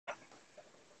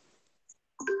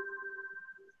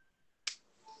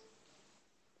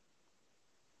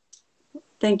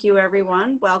Thank you,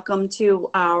 everyone. Welcome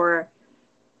to our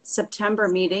September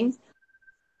meeting.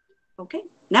 Okay,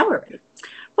 now we're ready.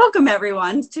 Welcome,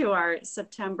 everyone, to our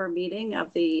September meeting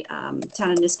of the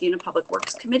Town of Niskayuna Public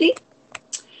Works Committee.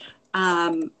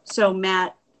 So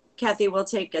Matt, Kathy will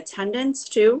take attendance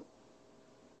too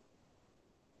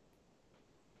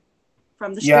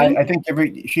from the screen. Yeah, I think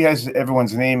she has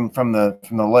everyone's name from the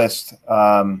list.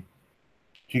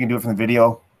 She can do it from the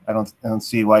video. I don't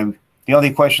see why. The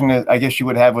only question that I guess you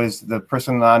would have was the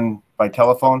person on by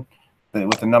telephone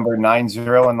with the number 90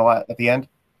 at the end.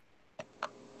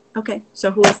 Okay,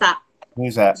 so who is that?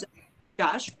 Who's that?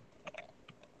 Josh.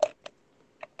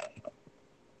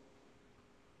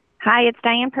 Hi, it's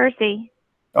Diane Percy.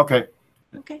 Okay.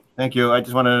 Okay. Thank you. I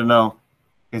just wanted to know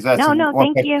because that's no,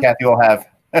 one thank you. Kathy will have.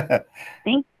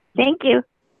 Thank you.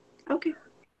 Okay.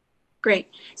 Great.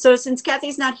 So since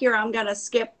Kathy's not here, I'm going to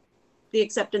skip the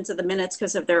acceptance of the minutes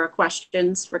because if there are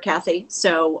questions for Kathy.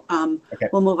 So Okay.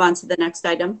 We'll move on to the next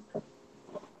item.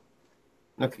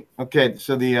 Okay.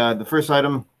 So the first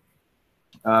item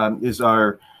is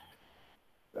our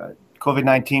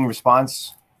COVID-19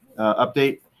 response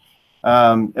update.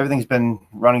 Everything's been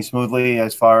running smoothly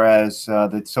as far as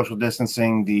the social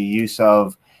distancing, the use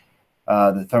of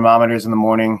the thermometers in the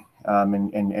morning,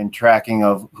 and tracking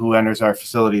of who enters our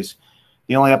facilities.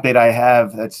 The only update I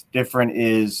have that's different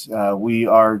is we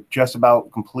are just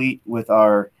about complete with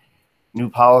our new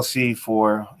policy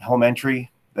for home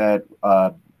entry that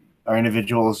our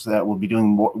individuals that will be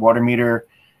doing water meter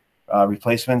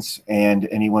replacements and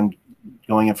anyone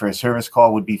going in for a service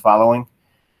call would be following.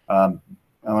 I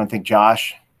want to thank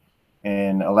Josh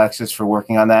and Alexis for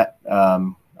working on that.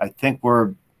 I think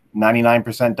we're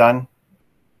 99% done.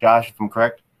 Josh, if I'm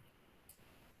correct.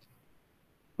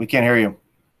 We can't hear you.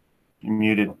 You're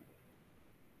muted.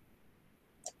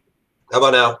 How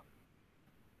about now?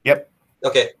 Yep.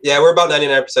 Okay. Yeah, we're about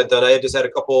 99% done. I just had a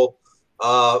couple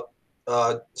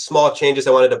small changes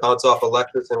I wanted to bounce off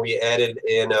Alexis, and we added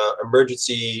an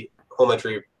emergency home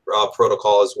entry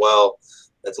protocol as well.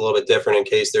 That's a little bit different in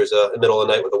case there's a middle of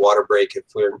the night with a water break. If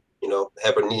we're,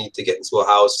 have a need to get into a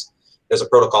house, there's a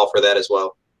protocol for that as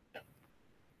well.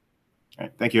 All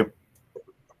right, thank you.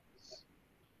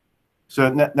 So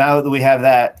now that we have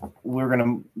that, we're going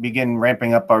to begin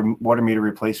ramping up our water meter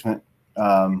replacement.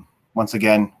 Once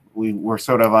again, we're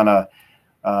sort of on a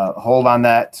hold on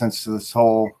that since this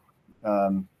whole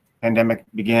pandemic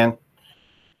began.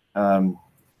 The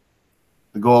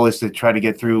goal is to try to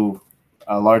get through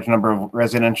a large number of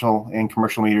residential and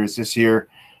commercial meters this year,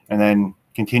 and then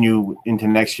continue into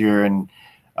next year and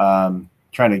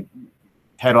trying to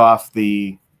head off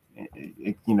the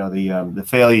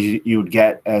failures you would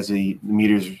get as the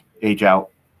meters age out.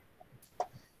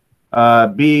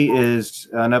 B is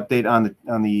an update on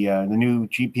the new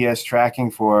GPS tracking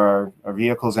for our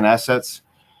vehicles and assets.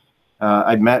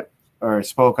 I'd met or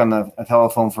spoke on the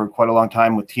telephone for quite a long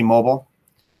time with T-Mobile.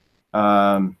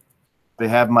 They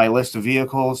have my list of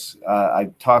vehicles.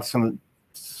 I talked some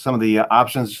of the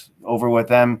options over with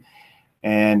them,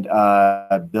 and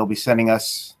they'll be sending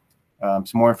us some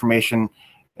more information.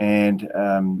 And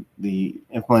the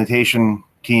implementation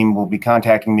team will be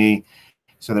contacting me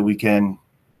so that we can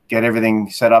get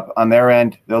everything set up on their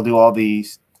end. They'll do all the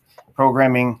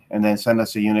programming and then send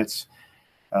us the units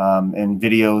and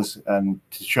videos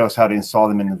to show us how to install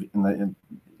them in the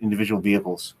individual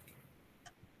vehicles.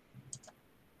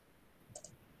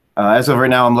 As of right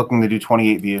now, I'm looking to do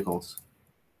 28 vehicles.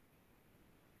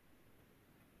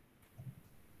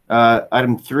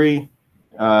 Item 3,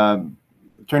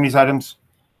 attorney's items.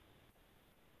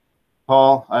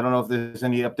 Paul, I don't know if there's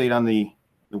any update on the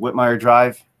Whitmire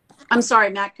Drive. I'm sorry,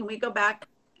 Matt, can we go back?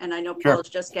 And I know Sure. Paul is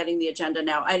just getting the agenda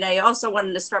now. And I also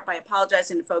wanted to start by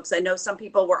apologizing to folks. I know some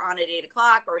people were on at 8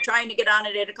 o'clock or trying to get on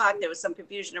at 8 o'clock. There was some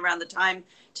confusion around the time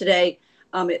today.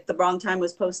 The wrong time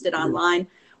was posted online.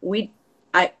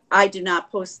 I do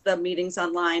not post the meetings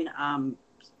online.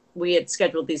 We had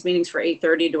scheduled these meetings for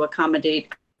 8:30 to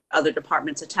accommodate other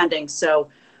departments attending. So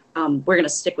we're going to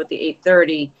stick with the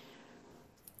 8:30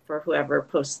 for whoever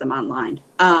posts them online.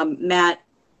 Matt,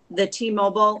 the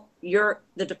T-Mobile,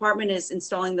 the department is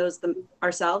installing those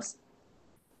ourselves?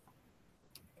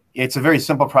 It's a very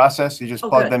simple process. You just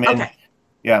plug them in. Okay.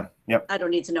 Yeah. Yep. I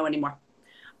don't need to know anymore.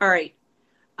 All right.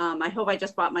 I hope I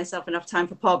just bought myself enough time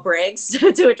for Paul Briggs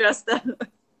to address the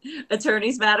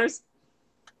attorney's matters.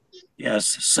 Yes.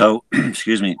 So,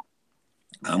 excuse me.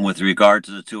 With regard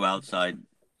to the two outside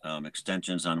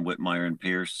extensions on Whitmire and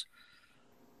Pierce,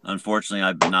 unfortunately,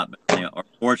 I've not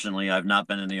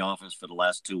been in the office for the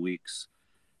last 2 weeks.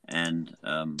 And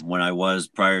when I was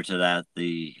prior to that,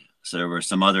 there were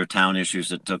some other town issues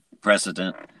that took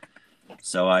precedent.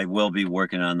 So I will be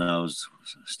working on those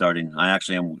starting. I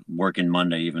actually am working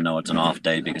Monday, even though it's an off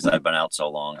day because I've been out so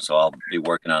long. So I'll be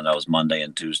working on those Monday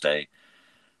and Tuesday.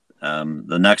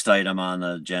 The next item on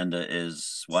the agenda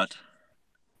is what?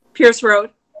 Pierce Road.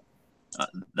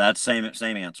 That's same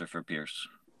answer for Pierce.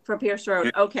 For Pierce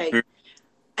Road. Okay.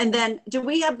 And then do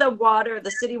we have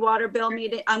the city water bill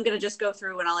meeting? I'm going to just go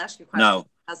through and I'll ask you questions. No.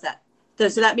 How's that?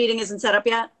 So that meeting isn't set up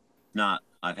yet? Not.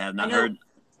 I have not heard.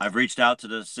 I've reached out to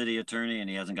the city attorney and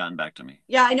he hasn't gotten back to me.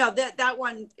 Yeah, I know that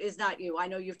one is not you. I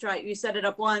know you've tried. You set it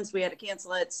up once. We had to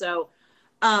cancel it. So,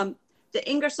 the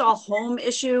Ingersoll home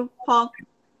issue, Paul.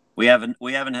 We haven't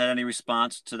had any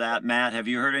response to that. Matt, have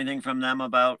you heard anything from them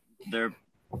about their?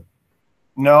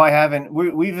 No, I haven't.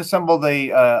 We've assembled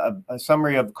a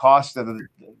summary of cost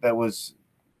that was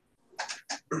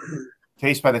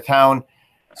faced by the town,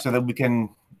 so that we can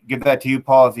give that to you,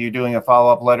 Paul, if you're doing a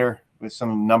follow-up letter with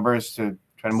some numbers to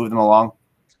try to move them along.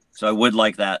 So I would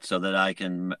like that so that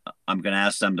I'm going to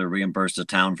ask them to reimburse the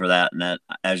town for that. And that,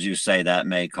 as you say, that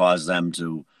may cause them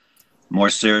to more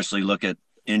seriously look at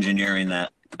engineering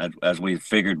that, as we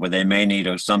figured, where they may need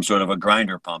some sort of a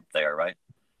grinder pump there, right?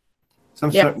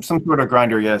 Some sort of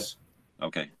grinder, yes.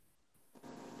 Okay.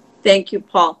 Thank you,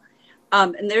 Paul.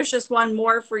 And there's just one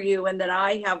more for you, and then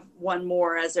I have one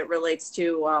more as it relates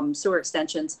to sewer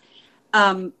extensions.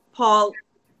 Paul,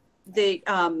 the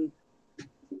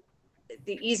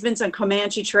easements on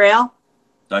Comanche Trail.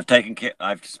 So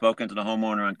I've spoken to the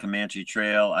homeowner on Comanche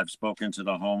Trail. I've spoken to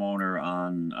the homeowner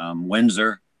on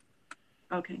Windsor.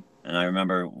 Okay. And I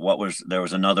remember there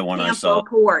was another one I saw.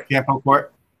 Campo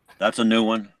Court. That's a new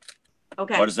one.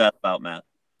 Okay. What is that about, Matt?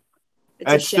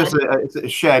 It's just a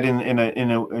shed in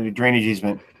a drainage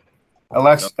easement.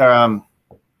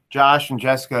 Josh and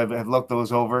Jessica have looked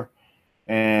those over,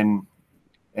 and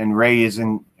Ray is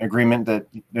in agreement that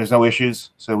there's no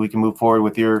issues, so we can move forward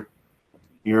with your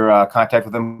contact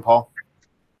with them, Paul.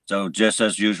 So just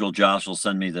as usual, Josh will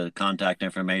send me the contact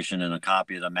information and a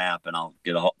copy of the map, and I'll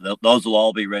get those will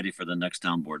all be ready for the next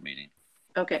town board meeting.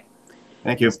 Okay.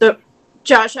 Thank you. So,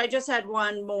 Josh, I just had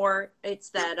one more. It's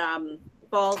that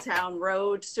Balltown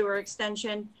Road sewer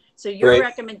extension. So your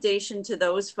recommendation to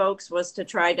those folks was to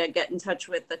try to get in touch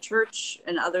with the church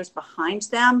and others behind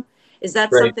them. Is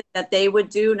that something that they would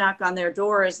do, knock on their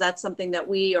door? Is that something that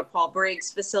we or Paul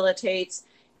Briggs facilitates?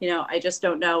 I just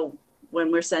don't know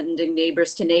when we're sending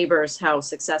neighbors to neighbors how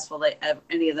successful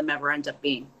any of them ever end up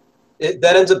being.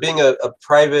 That ends up being a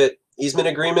private easement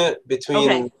agreement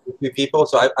between two people.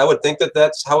 So I would think that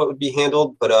that's how it would be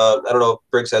handled, but I don't know if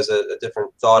Briggs has a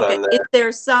different thought on that. If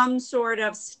there's some sort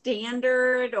of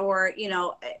standard, or,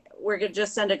 we're going to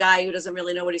just send a guy who doesn't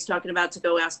really know what he's talking about to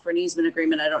go ask for an easement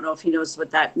agreement. I don't know if he knows what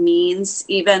that means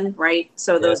even, right?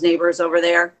 So those neighbors over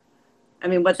there, I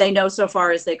mean, what they know so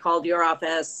far is they called your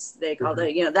office, they called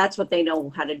that's what they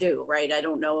know how to do, right? I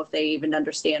don't know if they even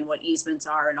understand what easements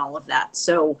are and all of that.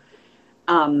 So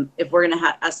if we're going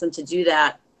to ask them to do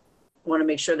that, I want to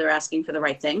make sure they're asking for the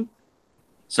right thing.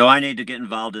 So I need to get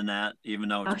involved in that, even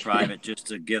though it's private, just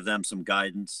to give them some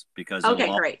guidance, because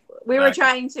great. We were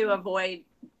trying to avoid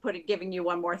giving you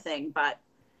one more thing, but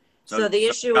so the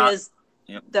issue is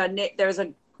there's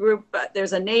a group,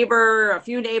 there's a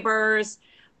few neighbors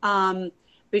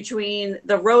between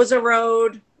the Rosa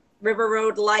Road, River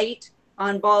Road Light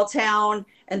on Balltown,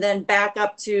 and then back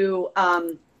up to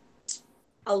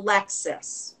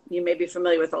Alexis. You may be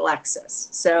familiar with Alexis.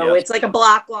 So it's like a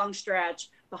block long stretch.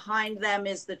 Behind them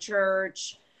is the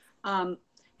church, and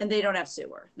they don't have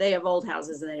sewer. They have old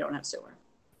houses and they don't have sewer,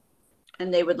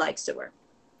 and they would like sewer.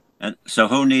 And so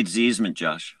who needs the easement,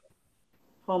 Josh?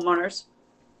 Homeowners.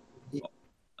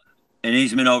 An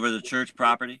easement over the church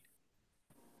property?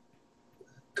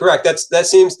 Correct. That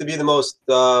seems to be the most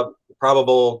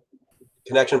probable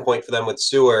connection point for them with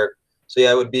sewer. So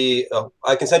yeah, it would be,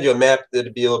 I can send you a map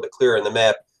that'd be a little bit clearer in the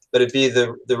map, but it'd be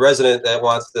the resident that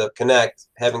wants to connect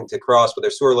having to cross with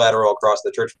their sewer lateral across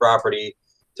the church property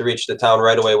to reach the town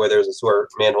right away where there's a sewer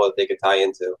manhole that they could tie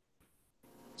into.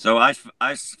 So I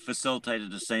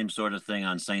facilitated the same sort of thing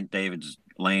on St. David's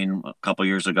Lane a couple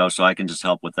years ago, so I can just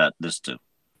help with this too.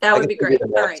 That would be great. All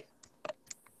right.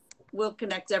 We'll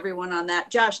connect everyone on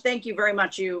that. Josh, thank you very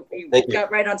much. You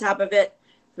got right on top of it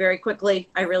very quickly.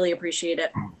 I really appreciate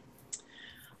it.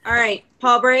 All right,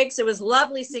 Paul Briggs, it was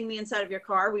lovely seeing the inside of your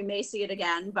car. We may see it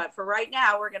again, but for right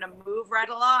now, we're going to move right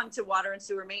along to water and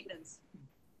sewer maintenance.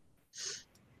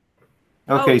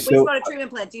 Okay, so wastewater treatment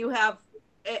plant. Do you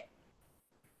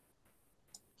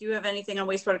have anything on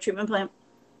wastewater treatment plant?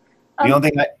 The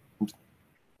only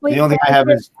thing I have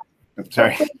is, I'm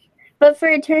sorry. But for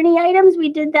attorney items, we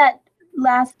did that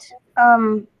last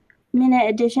minute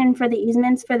addition for the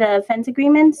easements for the fence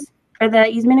agreements or the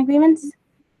easement agreements?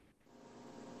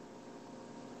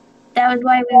 That was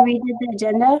why we redid the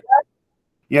agenda.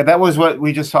 Yeah, that was what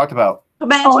we just talked about.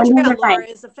 Comanche and Trail, number Laura, 5.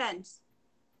 is the fence.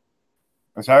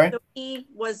 I'm sorry? So E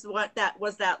was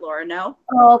that, Laura, no?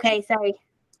 Oh, okay, sorry.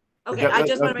 Okay, I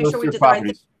just want to make Those sure we two did the right thing.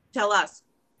 properties. Tell us.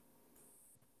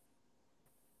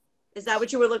 Is that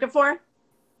what you were looking for?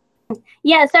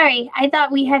 Yeah, sorry. I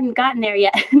thought we hadn't gotten there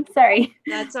yet. Sorry.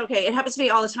 That's okay. It happens to me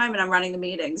all the time and I'm running the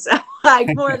meetings. So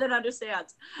I more than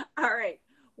understands. All right.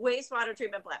 Wastewater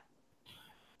treatment plant.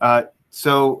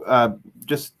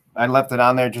 Just I left it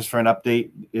on there just for an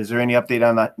update. Is there any update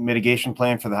on the mitigation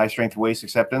plan for the high strength waste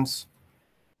acceptance?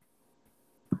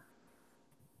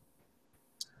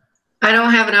 I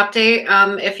don't have an update.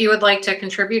 If you would like to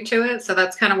contribute to it, so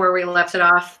that's kind of where we left it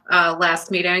off last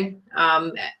meeting.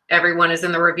 Everyone is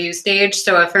in the review stage,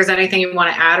 so if there's anything you want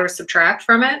to add or subtract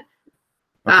from it,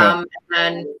 Okay.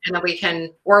 and then we can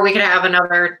have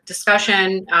another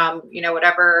discussion.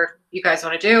 Whatever you guys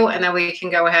want to do, and then we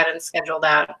can go ahead and schedule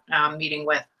that meeting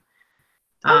with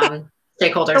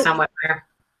stakeholders on Whitmire.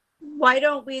 Why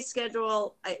don't we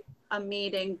schedule a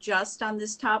meeting just on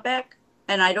this topic?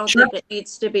 And I don't think it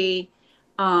needs to be,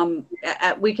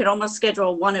 we could almost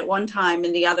schedule one at one time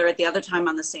and the other at the other time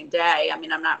on the same day. I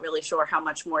mean, I'm not really sure how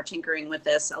much more tinkering with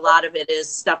this. A lot of it is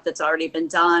stuff that's already been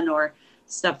done or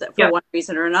stuff that for one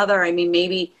reason or another. I mean,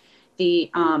 maybe the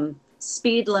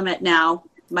speed limit now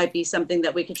might be something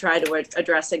that we could try to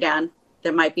address again.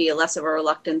 There might be less of a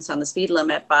reluctance on the speed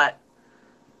limit, but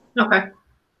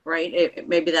right,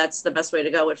 maybe that's the best way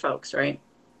to go with folks, right?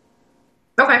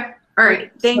 Okay. All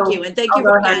right. Thank you. And thank you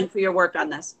again for your work on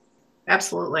this.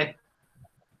 Absolutely.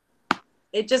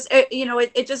 It just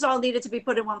all needed to be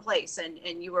put in one place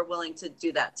and you were willing to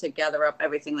do that, to gather up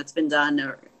everything that's been done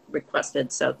or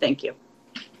requested. So thank you.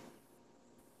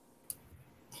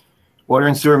 Water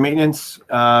and sewer maintenance.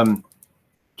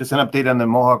 Just an update on the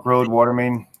Mohawk Road water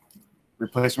main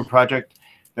replacement project.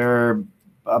 They're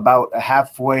about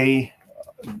halfway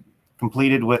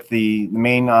completed with the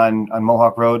main on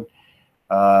Mohawk Road.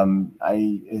 I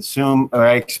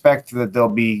expect that they'll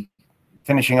be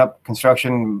finishing up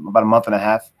construction about a month and a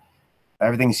half.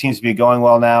 Everything seems to be going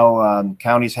well now.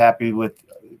 County's happy with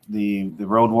the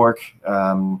road work.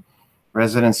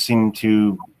 Residents seem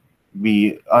to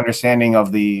be understanding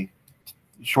of the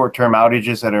short-term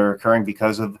outages that are occurring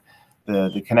because of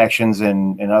the connections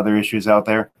and other issues out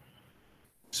there.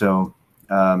 So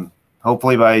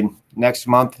hopefully by next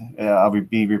month, I'll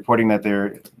be reporting that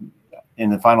they're in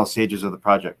the final stages of the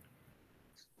project.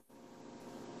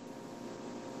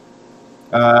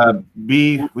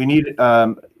 B, we need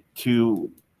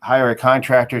to hire a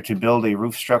contractor to build a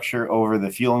roof structure over the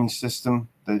fueling system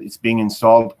that is being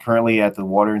installed currently at the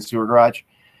water and sewer garage.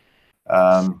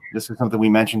 This is something we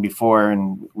mentioned before,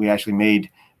 and we actually made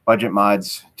budget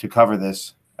mods to cover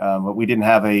this, but we didn't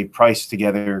have a price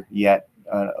together yet,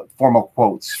 formal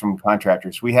quotes from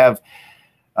contractors. We have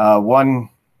one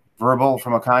verbal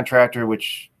from a contractor,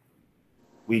 which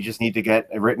we just need to get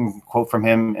a written quote from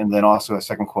him, and then also a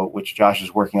second quote, which Josh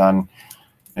is working on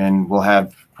and we'll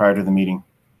have prior to the meeting.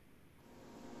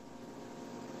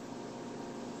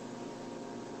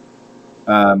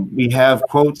 We have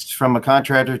quotes from a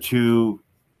contractor to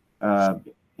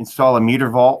install a meter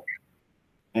vault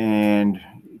and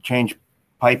change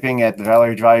piping at the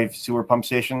Valerie Drive sewer pump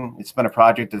station. It's been a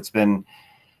project that's been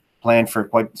planned for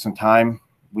quite some time.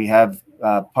 We have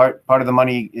part of the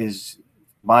money is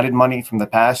bonded money from the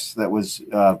past that was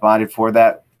bonded for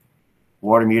that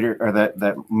water meter, or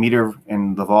that meter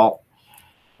in the vault,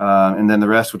 and then the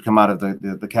rest would come out of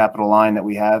the capital line that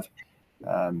we have.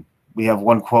 We have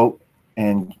one quote,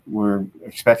 and we're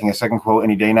expecting a second quote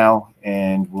any day now,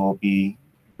 and we'll be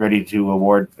ready to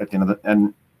award at the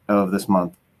end of this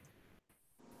month.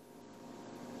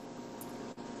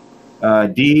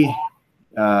 D,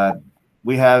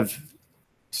 we have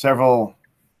several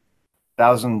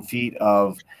thousand feet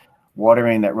of water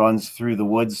main that runs through the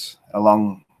woods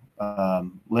along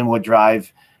Linwood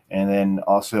Drive, and then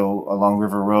also along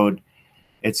River Road.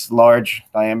 It's large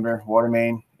diameter water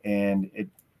main, and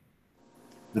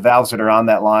the valves that are on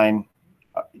that line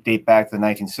date back to the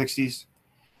 1960s.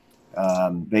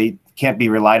 They can't be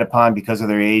relied upon because of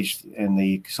their age and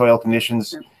the soil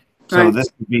conditions. So this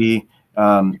would be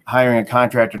hiring a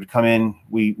contractor to come in.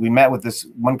 We met with this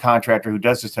one contractor who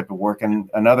does this type of work, and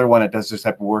another one that does this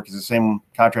type of work is the same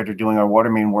contractor doing our water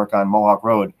main work on Mohawk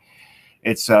Road.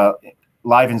 It's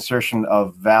live insertion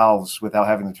of valves without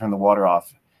having to turn the water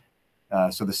off.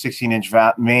 So the 16-inch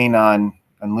main on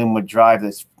Linwood Drive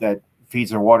that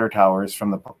feeds our water towers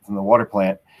from the water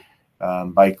plant,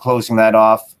 by closing that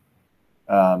off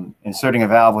inserting a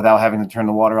valve without having to turn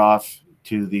the water off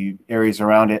to the areas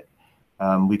around it.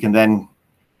 We can then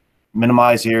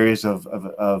minimize the areas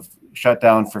of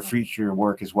shutdown for future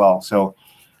work as well. So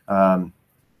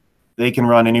they can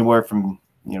run anywhere from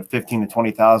 15 to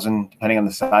 20,000 depending on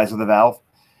the size of the valve.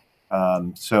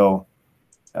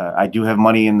 I do have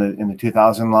money in the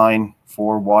 2,000 line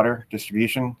for water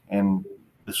distribution, and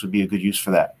this would be a good use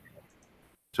for that.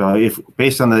 So if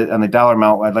based on the dollar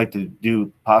amount, I'd like to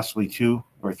do possibly 2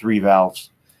 or 3 valves.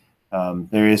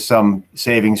 There is some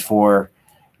savings for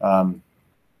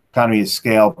economy of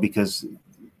scale because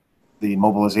the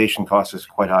mobilization cost is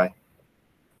quite high.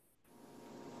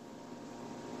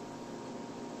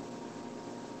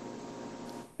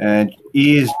 And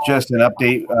E is just an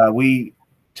update. We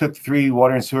took 3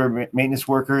 water and sewer maintenance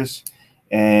workers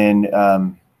and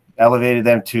elevated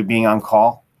them to being on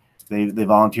call. They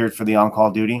volunteered for the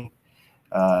on-call duty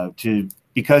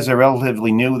because they're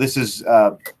relatively new. This is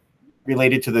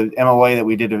related to the MOA that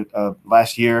we did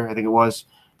last year, I think it was,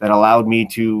 that allowed me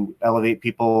to elevate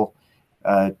people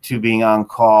to being on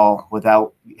call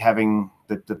without having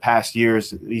the past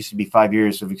years. It used to be 5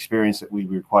 years of experience that we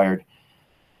required.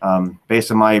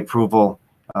 Based on my approval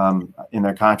in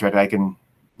their contract, I can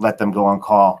let them go on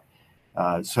call.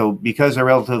 So because they're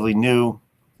relatively new,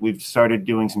 we've started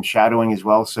doing some shadowing as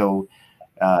well. So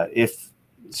if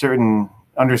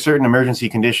under certain emergency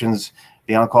conditions,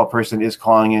 the on-call person is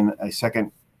calling in a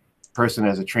second person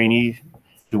as a trainee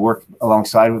to work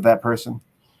alongside with that person.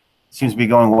 Seems to be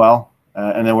going well.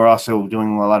 And then we're also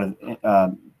doing a lot of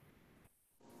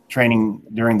training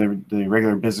during the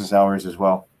regular business hours as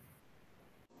well.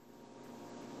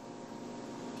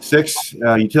 6,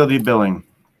 utility billing.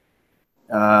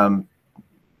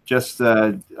 Just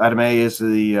item A is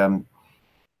the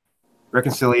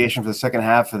reconciliation for the second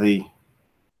half for the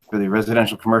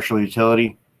residential commercial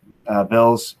utility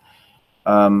bills.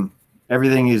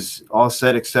 Everything is all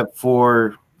set except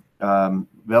for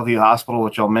Bellevue Hospital,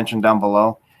 which I'll mention down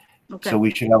below. Okay. So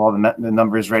we should have all the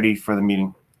numbers ready for the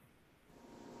meeting.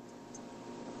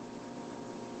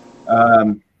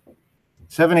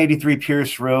 783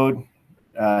 Pierce Road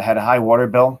had a high water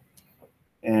bill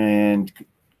and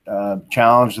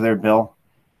challenged their bill.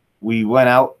 We went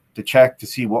out to check to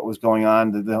see what was going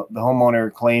on. The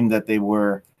homeowner claimed that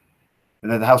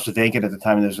that the house was vacant at the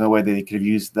time and there's no way they could have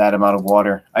used that amount of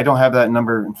water. I don't have that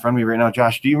number in front of me right now.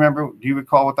 Josh, do you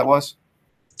recall what that was?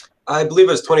 I believe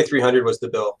it was 2,300 was the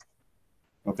bill.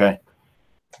 Okay.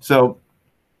 So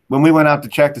when we went out to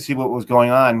check to see what was going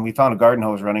on, we found a garden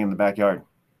hose running in the backyard.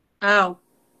 Oh.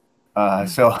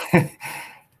 So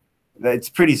it's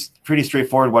pretty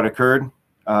straightforward what occurred.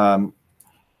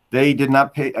 They did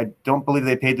not pay. I don't believe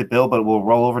they paid the bill, but it will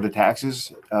roll over to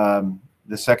taxes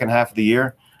the second half of the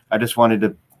year. I just wanted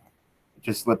to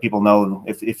let people know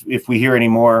if we hear any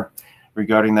more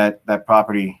regarding that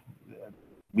property,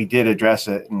 we did address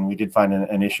it and we did find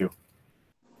an issue.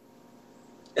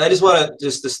 I just want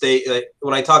to state that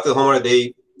when I talked to the homeowner,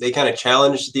 they kind of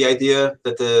challenged the idea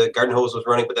that the garden hose was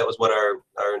running, but that was what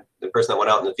the person that went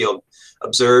out in the field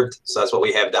observed. So that's what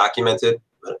we have documented.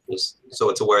 Just so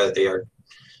it's aware that they are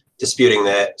disputing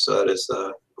that. So that is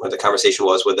what the conversation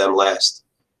was with them last.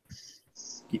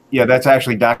 Yeah, that's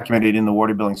actually documented in the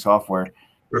water billing software.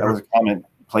 That was a comment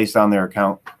placed on their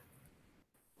account.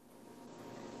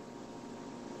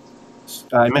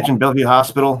 I mentioned Bellevue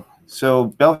Hospital. So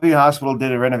Bellevue Hospital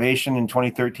did a renovation in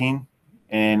 2013,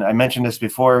 and I mentioned this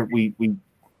before. We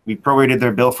prorated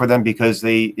their bill for them because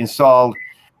they installed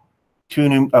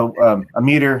a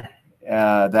meter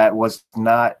that was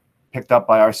not picked up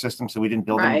by our system, so we didn't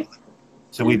bill them.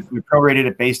 So we prorated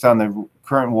it based on the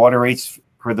current water rates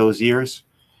for those years.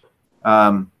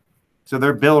 So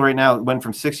their bill right now went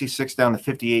from 66 down to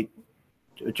 58,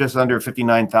 just under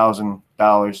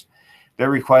 $59,000. They're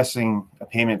requesting a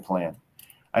payment plan.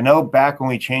 I know back when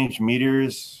we changed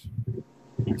meters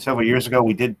several years ago,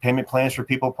 we did payment plans for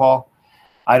people, Paul.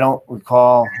 I don't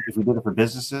recall if we did it for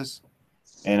businesses,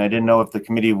 and I didn't know if the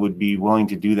committee would be willing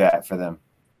to do that for them.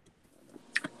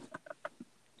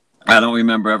 I don't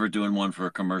remember ever doing one for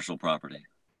a commercial property.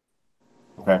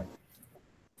 Okay.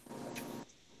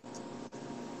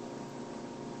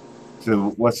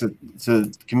 So so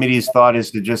the committee's thought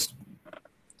is to just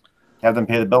have them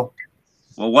pay the bill?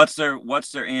 Well, what's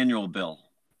their annual bill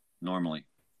normally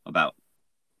about?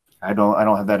 I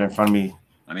don't have that in front of me.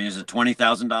 I mean, is it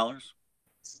 $20,000?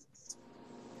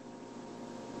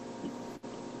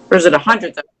 Or is it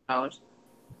 $100,000?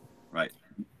 Right.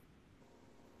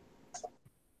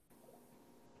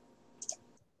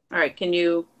 All right. Can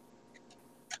you?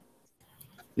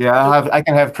 Yeah, I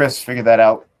can have Chris figure that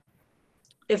out.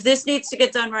 if this needs to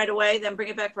get done right away, then bring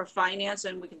it back for finance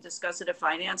and we can discuss it at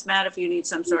finance, Matt, if you need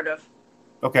some sort of.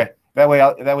 Okay. That way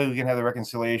we can have the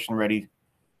reconciliation ready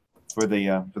for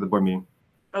the board meeting.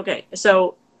 Okay.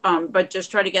 So, but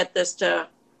just try to get this to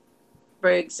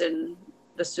Briggs and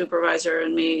the supervisor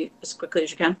and me as quickly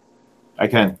as you can. I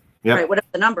can. Yeah. Right. Whatever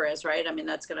the number is, right? I mean,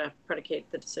 that's going to predicate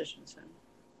the decision.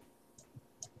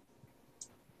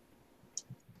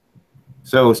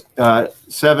 So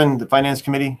 7, the finance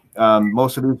committee.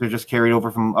 Most of these are just carried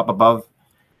over from up above,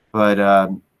 but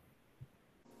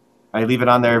I leave it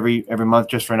on there every month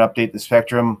just for an update. The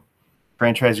Spectrum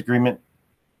franchise agreement.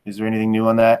 Is there anything new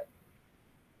on that?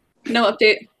 No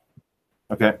update.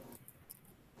 Okay.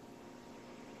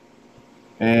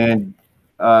 And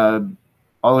all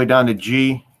the way down to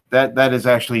G. That is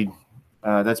actually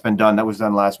that's been done. That was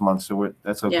done last month, so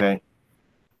that's okay. Yeah.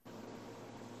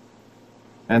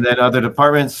 And then other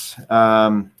departments,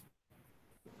 the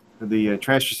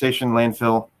transfer station,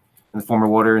 landfill, and the former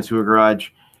water and sewer garage.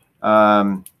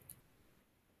 I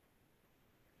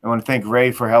want to thank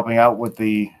Ray for helping out with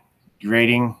the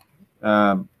grading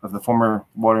of the former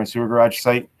water and sewer garage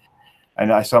site.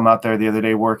 I saw him out there the other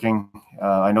day working.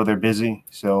 I know they're busy,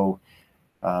 so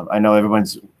I know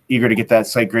everyone's eager to get that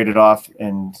site graded off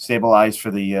and stabilized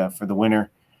for the winter.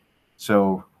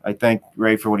 So I thank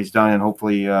Ray for what he's done, and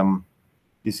hopefully.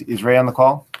 Is Ray on the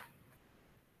call?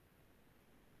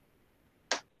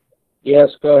 Yes,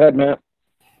 go ahead, Matt.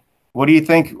 What do you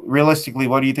think, realistically,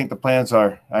 what do you think the plans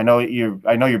are? I know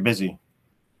you're busy.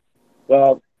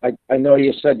 Well, I know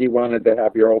you said you wanted to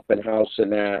have your open house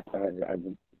and that.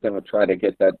 I'm going to try to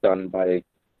get that done by,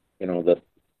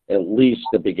 at least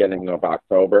the beginning of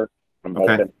October. I'm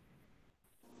hoping.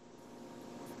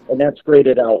 And that's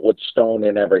graded out with stone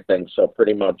and everything, so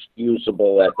pretty much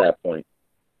usable at that point.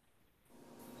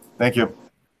 Thank you.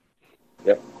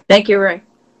 Yep. Thank you, Ray.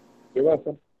 You're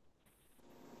welcome.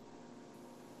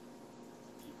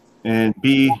 And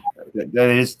B, that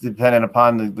is dependent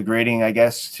upon the grading, I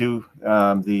guess, too.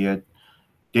 The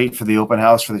date for the open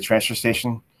house for the transfer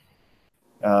station.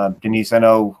 Denise, I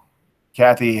know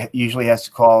Kathy usually has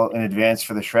to call in advance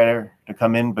for the shredder to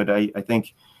come in, but I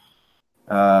think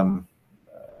about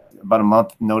a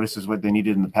month notice is what they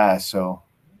needed in the past. So,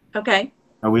 okay.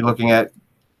 Are we looking at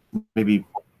maybe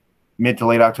mid to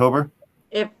late October?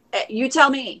 If you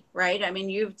tell me, right? I mean,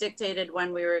 you've dictated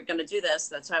when we were going to do this.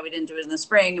 That's why we didn't do it in the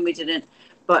spring, and we didn't.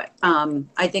 But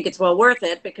I think it's well worth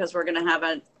it because we're going to have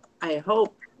I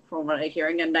hope, from what I'm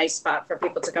hearing, a nice spot for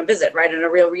people to come visit, right? And a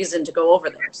real reason to go over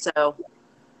there. So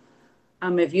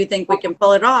if you think we can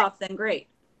pull it off, then great.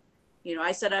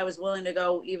 I said I was willing to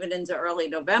go even into early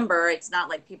November. It's not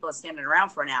like people are standing around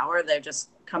for an hour. They're just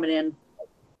coming in.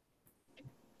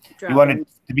 You wanted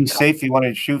to be safe. You wanted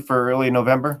to shoot for early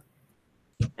November.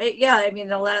 Yeah, I mean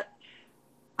the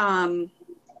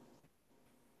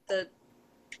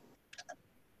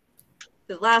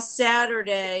last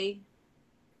Saturday.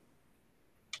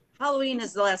 Halloween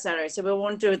is the last Saturday, so we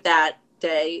won't do it that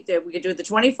day. We could do it the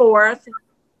 24th,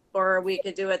 or we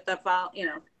could do it the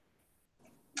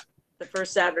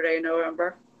first Saturday in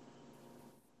November.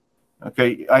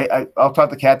 Okay, I'll talk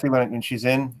to Kathy when she's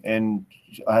in and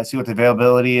see what the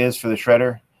availability is for the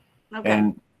shredder. Okay.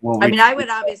 And I would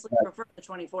obviously prefer the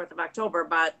 24th of October,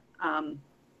 but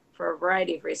for a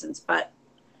variety of reasons. But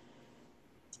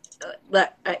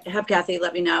have Kathy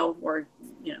let me know, or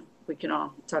we can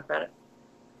all talk about it.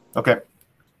 Okay.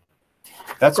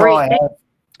 That's Great. all I have.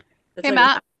 Hey,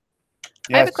 Matt.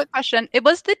 Yes. I have a quick question. It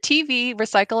was the TV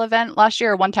recycle event last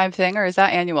year a one-time thing, or is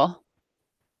that annual?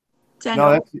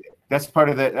 No, that's part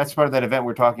of that event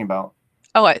we're talking about.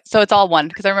 Oh, so it's all one,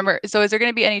 because I remember. So is there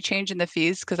going to be any change in the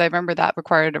fees? Because I remember that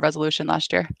required a resolution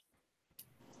last year.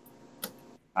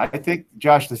 I think,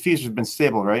 Josh, the fees have been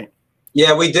stable, right?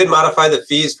 Yeah, we did modify the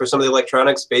fees for some of the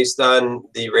electronics based on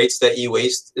the rates that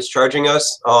e-waste is charging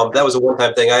us. That was a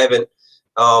one-time thing. I haven't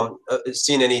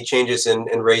seen any changes in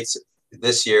rates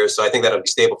this year, so I think that'll be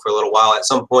stable for a little while. At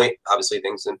some point, obviously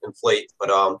things inflate, but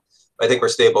I think we're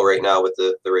stable right now with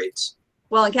the rates.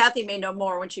 Well, and Kathy may know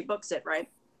more when she books it, right?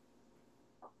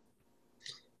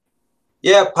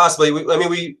 Yeah, possibly.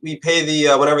 We pay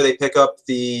the whenever they pick up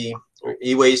the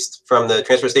e-waste from the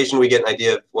transfer station, we get an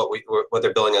idea of what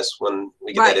they're billing us when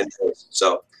we get that invoice.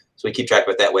 So we keep track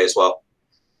of it that way as well.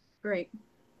 Great,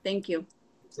 thank you.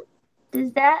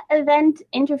 Does that event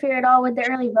interfere at all with the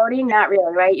early voting? Not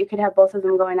really, right? You could have both of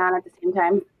them going on at the same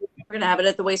time. We're gonna have it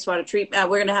at the wastewater treatment.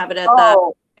 We're gonna have it at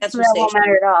the transfer station. That won't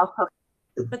matter at all.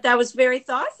 Okay. But that was very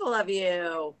thoughtful of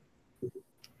you.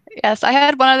 Yes, I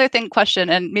had one other question,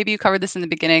 and maybe you covered this in the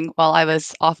beginning while I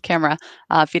was off camera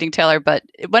feeding Taylor. But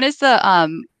when is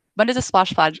the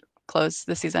splash pad close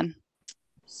this season?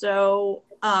 So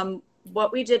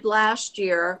what we did last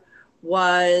year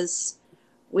was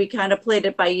we kind of played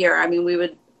it by ear. I mean, we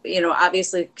would,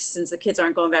 obviously since the kids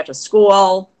aren't going back to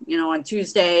school, on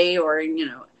Tuesday or,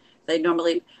 they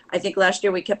normally, I think last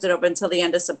year we kept it open until the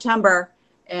end of September.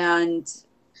 And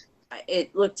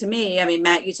it looked to me, I mean,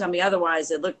 Matt, you tell me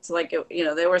otherwise, it looked like,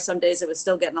 there were some days it was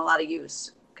still getting a lot of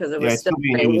use because it was still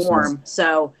very warm.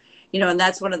 So, and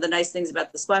that's one of the nice things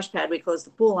about the splash pad. We closed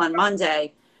the pool on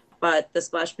Monday, but the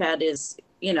splash pad is,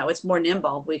 it's more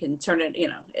nimble. We can turn it,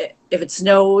 if it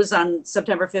snows on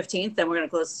September 15th, then we're going to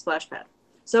close the splash pad.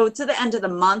 So to the end of the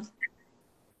month,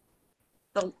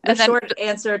 the short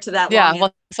answer to that. Yeah,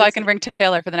 well, so I can bring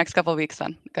Taylor for the next couple of weeks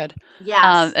then. Good.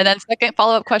 Yes. And then second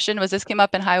follow-up question was, this came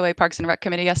up in Highway Parks and Rec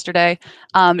Committee yesterday.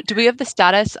 Do we have the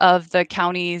status of the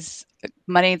county's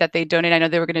money that they donate? I know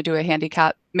they were going to do a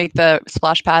make the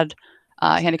splash pad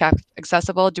handicap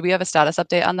accessible. Do we have a status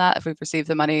update on that? If we've received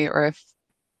the money or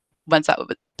when's that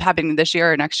happening, this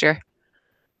year or next year?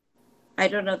 I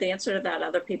don't know the answer to that.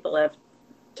 Other people have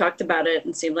talked about it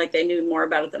and seemed like they knew more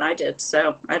about it than I did.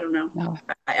 So I don't know. No.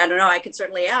 I don't know. I could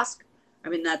certainly ask. I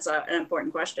mean, that's an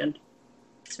important question.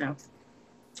 So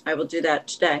I will do that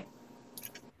today.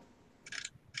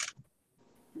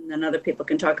 And then other people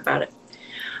can talk about it.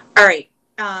 All right.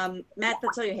 Matt,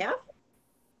 that's all you have?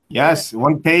 Yes,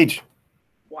 one page.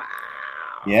 Wow.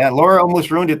 Yeah, Laura almost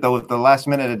ruined it though with the last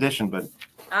minute addition, but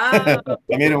I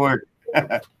made it work.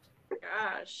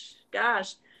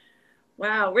 Gosh.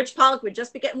 Wow, Rich Pollock would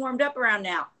just be getting warmed up around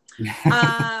now.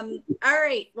 All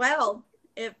right. Well,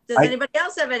 does anybody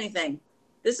else have anything?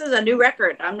 This is a new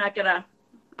record. I'm not gonna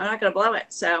blow it.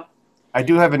 So I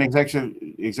do have an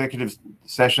executive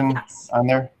session on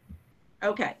there.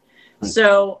 Okay.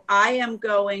 So I am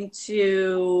going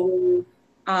to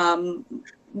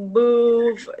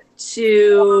move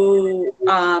to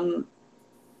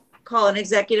call an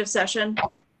executive session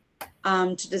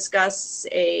to discuss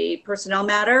a personnel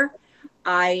matter.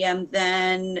 I am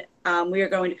then, we are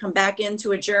going to come back in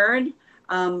to adjourn,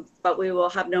 but we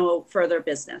will have no further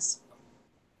business.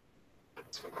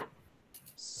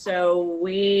 So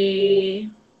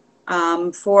we,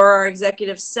 for our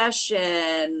executive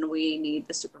session, we need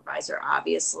the supervisor,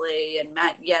 obviously, and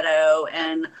Matt Yetto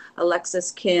and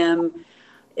Alexis Kim,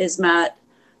 Ismat,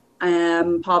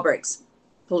 Paul Briggs,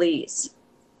 please.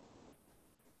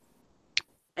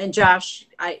 And Josh,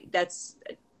 that's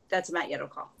a Matt Yetto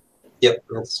call. Yep,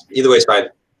 either way is fine.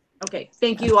 Okay,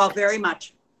 thank you all very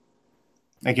much.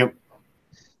 Thank you.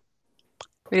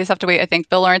 We just have to wait, I think.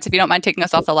 Bill Lawrence, if you don't mind taking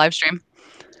us off the live stream.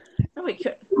 Oh, we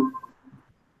could.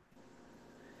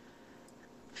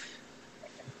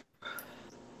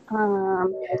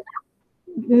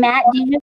 Matt, do you